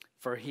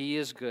 for he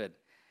is good.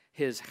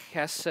 His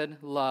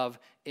hesed love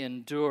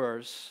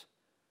endures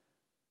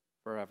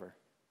forever.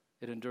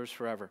 It endures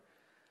forever.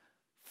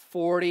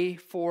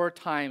 44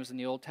 times in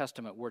the Old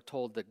Testament we're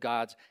told that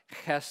God's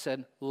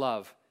hesed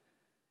love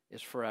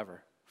is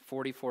forever.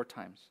 44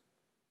 times.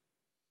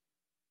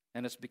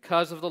 And it's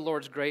because of the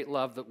Lord's great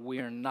love that we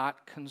are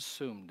not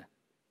consumed.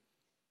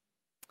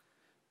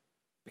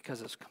 Because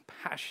his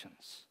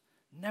compassions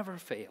never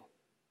fail.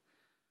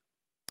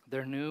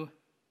 They're new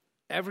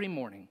every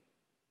morning.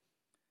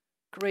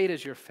 Great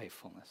is your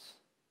faithfulness.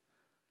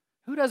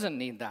 Who doesn't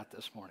need that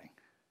this morning?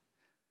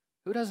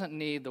 Who doesn't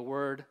need the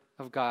word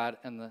of God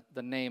and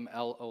the name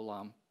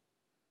El-Olam?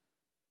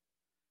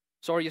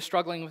 So are you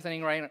struggling with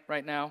anything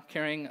right now?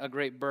 Carrying a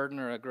great burden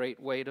or a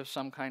great weight of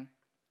some kind?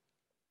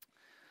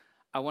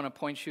 I want to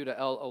point you to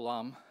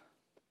El-Olam,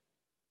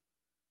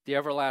 the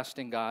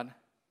everlasting God,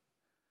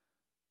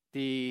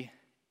 the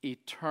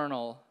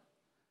eternal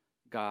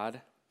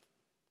God.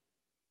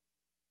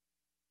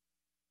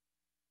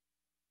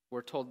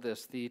 We're told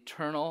this, the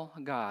eternal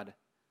God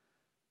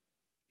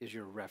is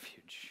your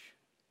refuge.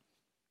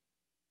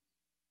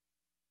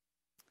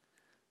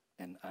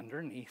 And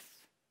underneath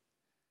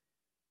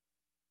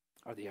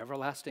are the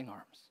everlasting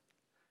arms.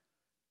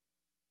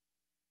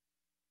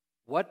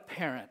 What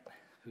parent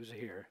who's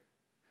here,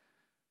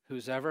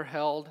 who's ever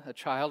held a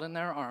child in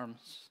their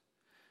arms,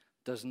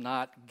 does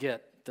not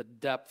get the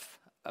depth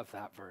of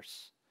that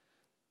verse?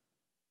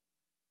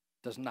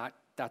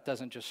 That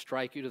doesn't just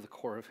strike you to the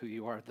core of who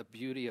you are, the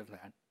beauty of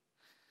that.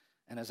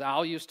 And as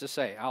Al used to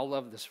say, Al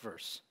loved this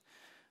verse,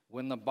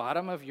 when the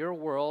bottom of your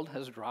world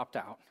has dropped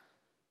out,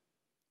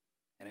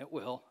 and it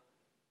will,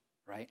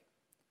 right?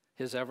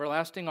 His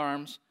everlasting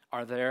arms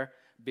are there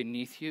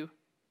beneath you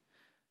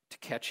to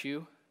catch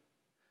you,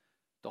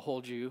 to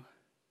hold you,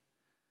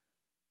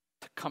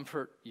 to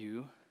comfort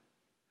you,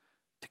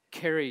 to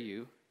carry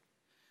you,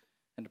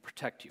 and to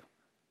protect you.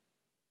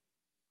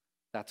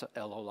 That's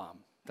El-Olam.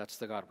 That's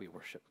the God we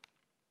worship.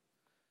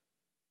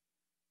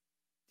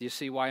 Do you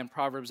see why in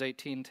Proverbs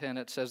 18:10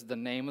 it says, the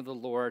name of the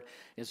Lord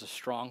is a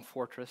strong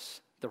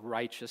fortress, the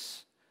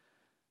righteous,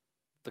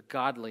 the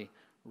godly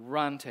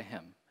run to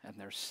him and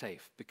they're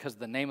safe, because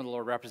the name of the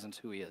Lord represents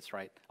who he is,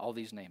 right? All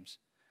these names.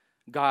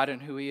 God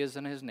and who he is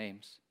in his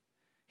names.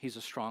 He's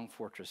a strong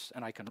fortress,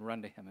 and I can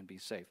run to him and be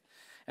safe.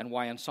 And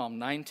why in Psalm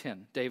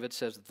 9:10, David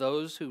says,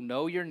 those who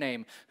know your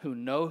name, who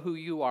know who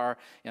you are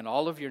in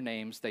all of your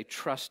names, they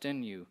trust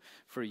in you.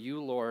 For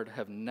you, Lord,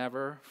 have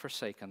never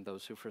forsaken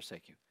those who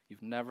forsake you.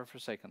 You've never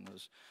forsaken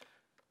those,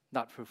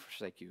 not who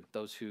forsake you,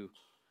 those who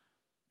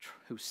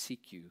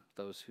seek you,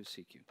 those who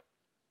seek you.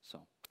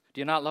 So,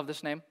 do you not love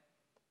this name?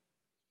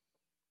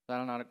 Is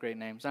that not a great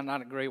name? Is that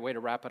not a great way to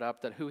wrap it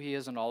up? That who he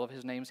is in all of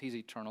his names, he's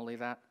eternally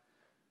that.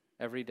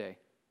 Every day.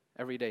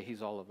 Every day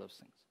he's all of those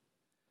things.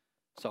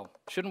 So,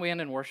 shouldn't we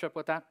end in worship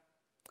with that?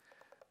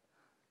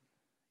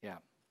 Yeah.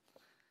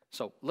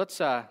 So, let's,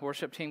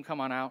 worship team, come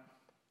on out.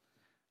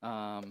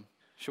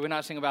 Should we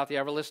not sing about the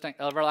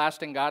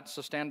everlasting God?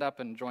 So stand up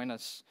and join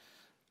us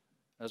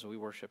as we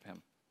worship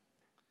him.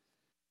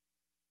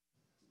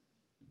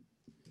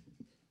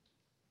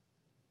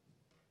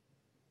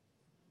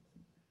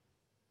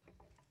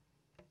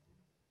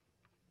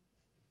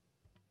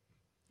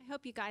 I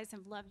hope you guys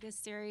have loved this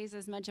series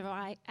as much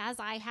as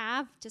I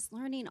have, just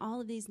learning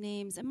all of these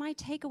names. And my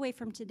takeaway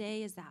from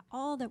today is that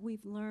all that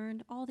we've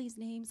learned, all these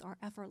names are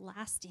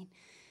everlasting.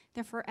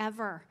 They're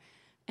forever.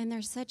 And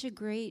they're such a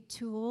great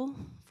tool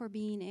for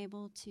being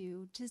able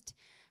to just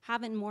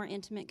have a more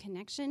intimate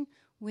connection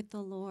with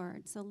the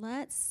Lord. So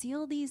let's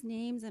seal these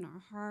names in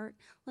our heart.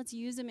 Let's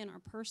use them in our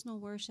personal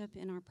worship,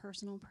 in our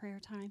personal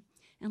prayer time.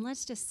 And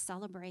let's just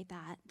celebrate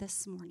that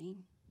this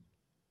morning.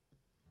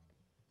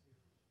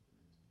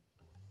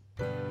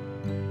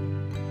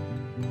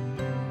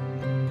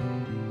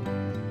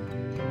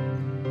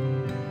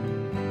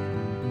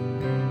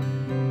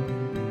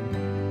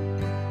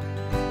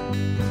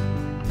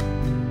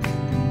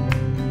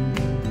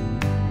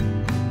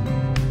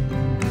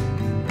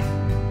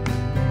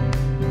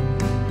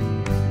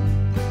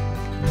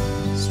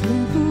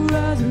 Strength will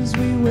rise as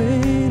we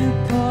wait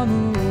upon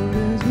the Lord,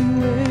 as we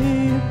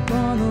wait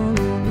upon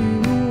the Lord, we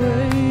will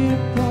wait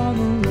upon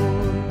the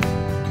Lord.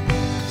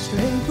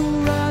 Strength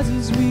will rise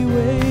as we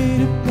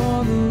wait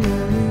upon the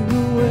Lord, we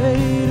will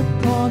wait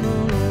upon the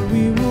Lord,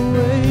 we will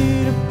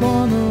wait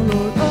upon the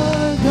Lord.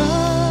 Our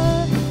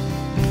God,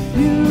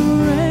 you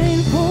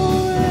reign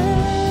forever.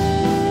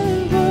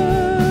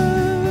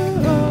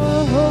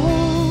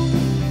 Oh,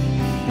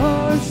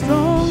 our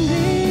strong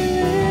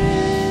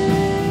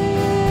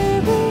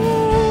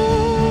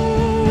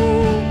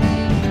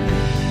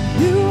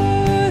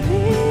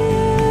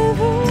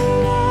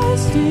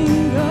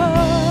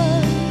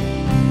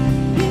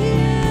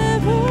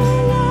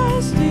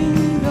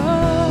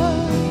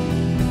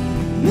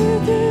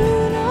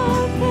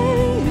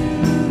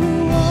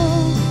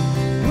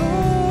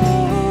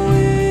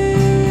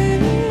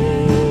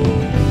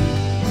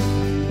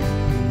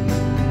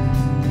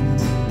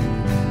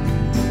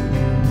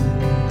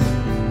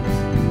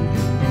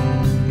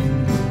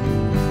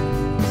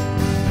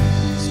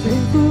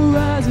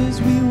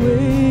as we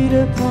wait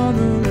upon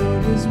the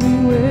Lord, as we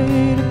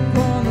wait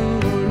upon the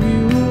Lord,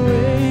 we will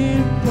wait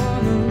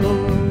upon the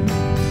Lord.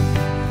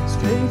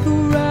 Strength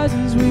will rise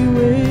as we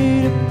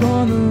wait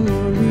upon the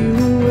Lord, we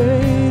will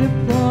wait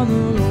upon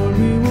the Lord,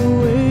 we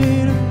will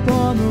wait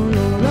upon the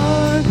Lord.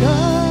 Our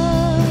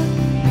God,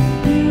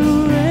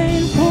 you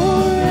reign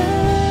forever.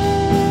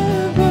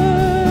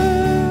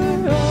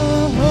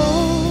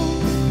 Oh,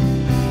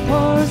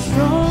 our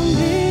strong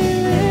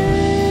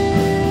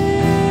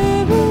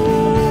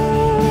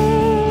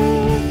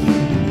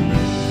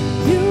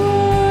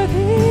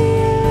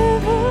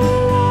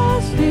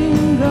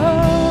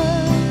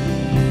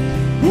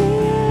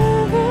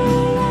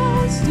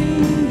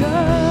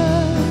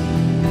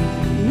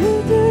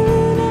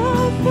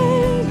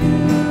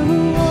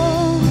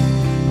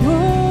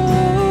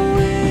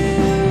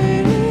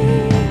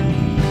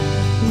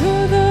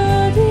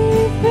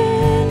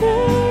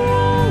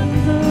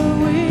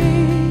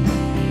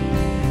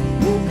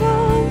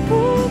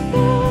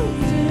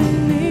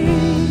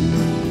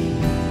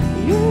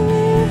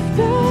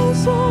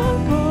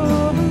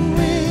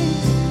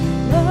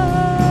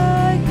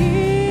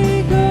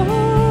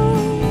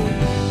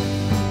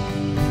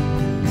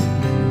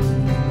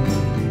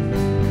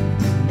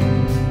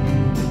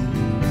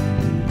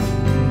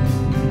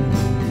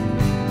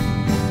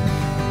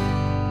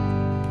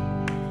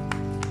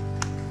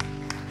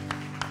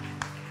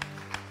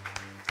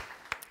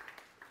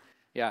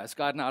Yeah, is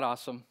God not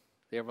awesome?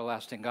 The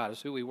everlasting God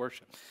is who we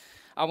worship.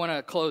 I want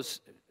to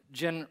close.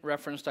 Jen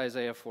referenced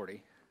Isaiah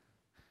 40.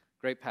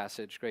 Great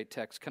passage, great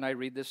text. Can I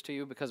read this to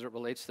you because it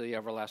relates to the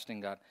everlasting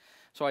God?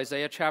 So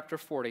Isaiah chapter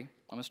 40, I'm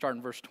going to start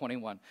in verse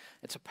 21.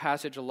 It's a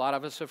passage a lot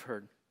of us have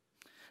heard.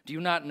 Do you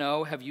not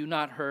know? Have you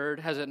not heard?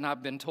 Has it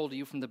not been told to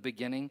you from the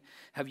beginning?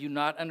 Have you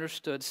not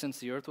understood since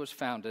the earth was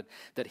founded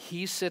that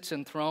he sits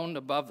enthroned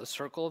above the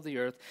circle of the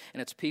earth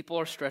and its people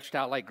are stretched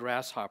out like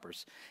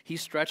grasshoppers? He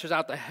stretches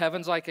out the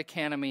heavens like a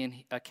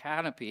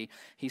canopy.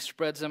 He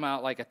spreads them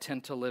out like a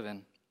tent to live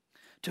in.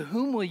 To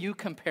whom will you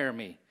compare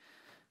me?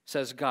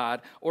 Says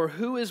God. Or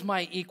who is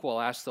my equal?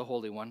 Asks the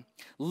Holy One.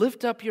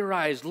 Lift up your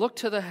eyes, look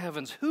to the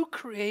heavens. Who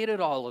created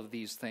all of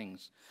these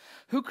things?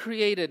 Who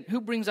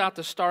brings out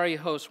the starry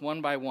hosts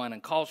one by one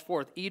and calls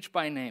forth each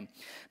by name?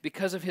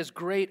 Because of his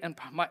great and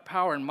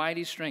power and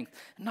mighty strength,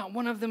 not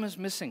one of them is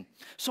missing.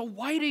 So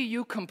why do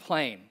you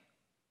complain,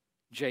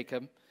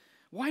 Jacob?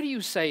 Why do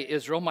you say,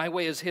 Israel, my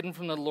way is hidden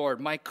from the Lord,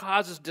 my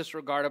cause is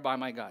disregarded by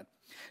my God?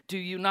 Do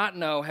you not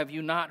know, have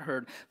you not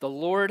heard? The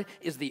Lord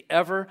is the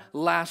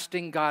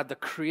everlasting God, the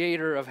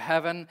creator of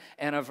heaven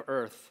and of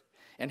earth,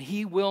 and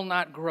he will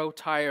not grow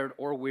tired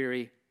or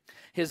weary.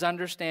 His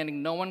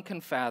understanding no one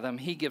can fathom.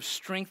 He gives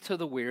strength to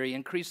the weary,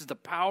 increases the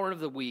power of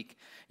the weak.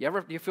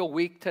 You feel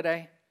weak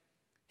today?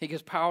 He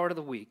gives power to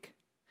the weak.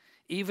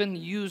 Even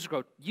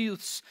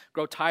youths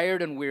grow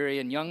tired and weary,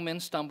 and young men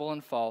stumble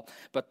and fall.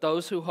 But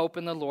those who hope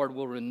in the Lord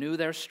will renew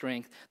their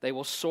strength. They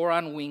will soar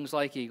on wings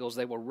like eagles.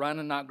 They will run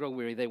and not grow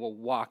weary. They will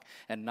walk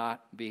and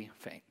not be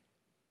faint.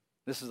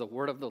 This is the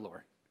word of the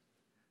Lord.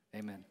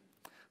 Amen.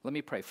 Let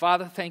me pray.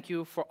 Father, thank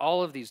you for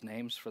all of these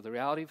names, for the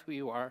reality of who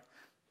you are.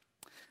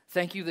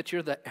 Thank you that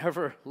you're the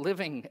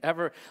ever-living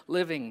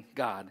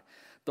God,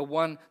 the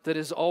one that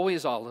is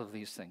always all of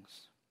these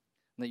things.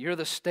 That you're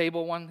the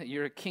stable one, that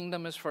your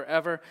kingdom is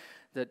forever,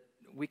 that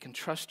we can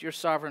trust your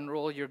sovereign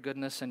rule, your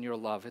goodness, and your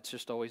love. It's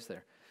just always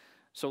there.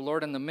 So,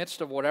 Lord, in the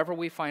midst of whatever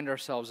we find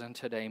ourselves in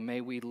today,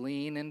 may we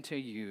lean into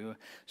you,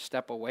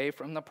 step away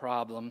from the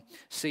problem,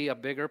 see a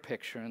bigger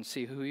picture, and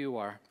see who you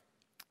are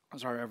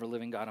as our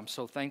ever-living God. I'm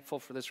so thankful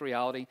for this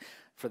reality,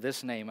 for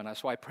this name. And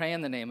so I pray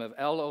in the name of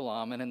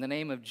El-Olam and in the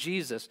name of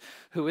Jesus,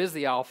 who is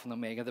the Alpha and the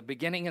Omega, the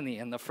beginning and the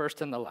end, the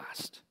first and the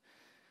last.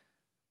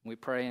 We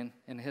pray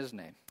in his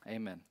name.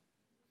 Amen.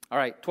 All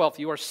right, 12th,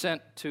 you are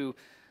sent to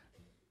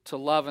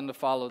love and to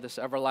follow this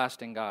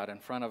everlasting God in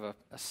front of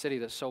a city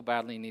that so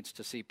badly needs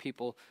to see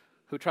people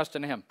who trust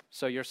in him.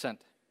 So you're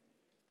sent.